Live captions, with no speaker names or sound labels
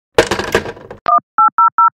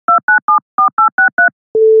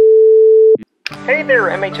Hey there,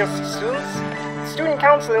 MHS students. Student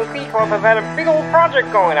Council and Klee Club have had a big old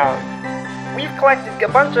project going on. We've collected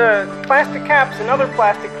a bunch of plastic caps and other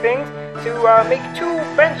plastic things to make 2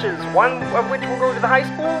 benches, one of which will go to the high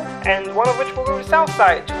school, and one of which will go to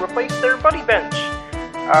Southside to replace their buddy bench.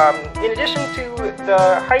 In addition to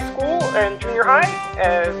the high school and junior high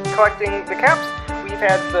collecting the caps, we've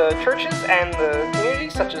had the churches and the community,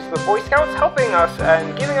 such as the Boy Scouts, helping us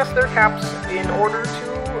and giving us their caps in order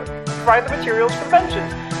to provide the materials for the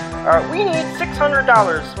benches. We need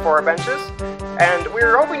 $600 for our benches, and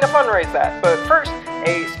we're hoping to fundraise that. But first,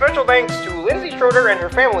 a special thanks to Lindsay Schroeder and her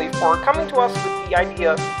family for coming to us with the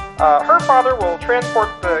idea. Her father will transport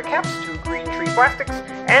the caps to Green Tree Plastics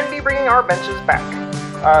and be bringing our benches back.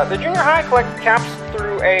 The junior high collected caps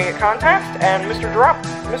through a contest, and Mr.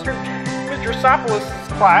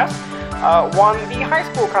 Drosopoulos' class won the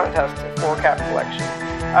high school contest for cap collection.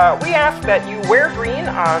 We ask that you wear green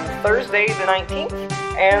on Thursday the 19th,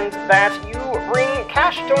 and that you bring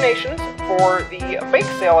cash donations for the bake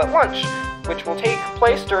sale at lunch, which will take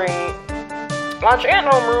place during lunch and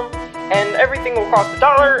homeroom, and everything will cost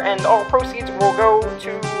 $1, and all proceeds will go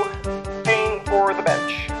to paying for the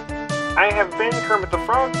bench. I have been Kermit the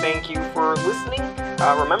Frog. Thank you for listening.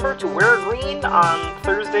 Remember to wear green on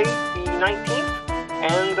Thursday the 19th,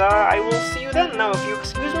 and I will see you then. Now, if you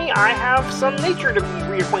excuse me, I have some nature to be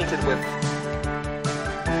reacquainted with.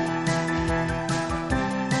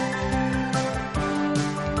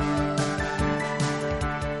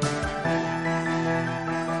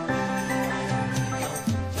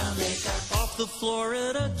 Off the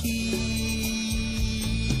Florida Keys,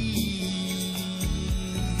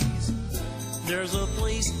 there's a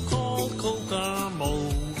place called Kokomo.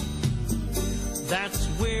 That's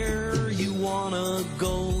where you wanna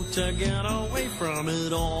go to get away from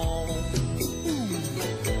it all.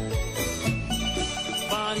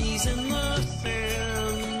 Bodies in the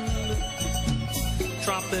sand,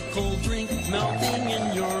 tropical drink melting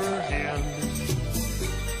in your hand.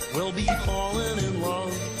 We'll be falling in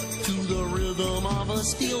love to the rhythm of a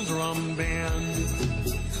steel drum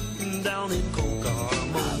band down in Kokomo.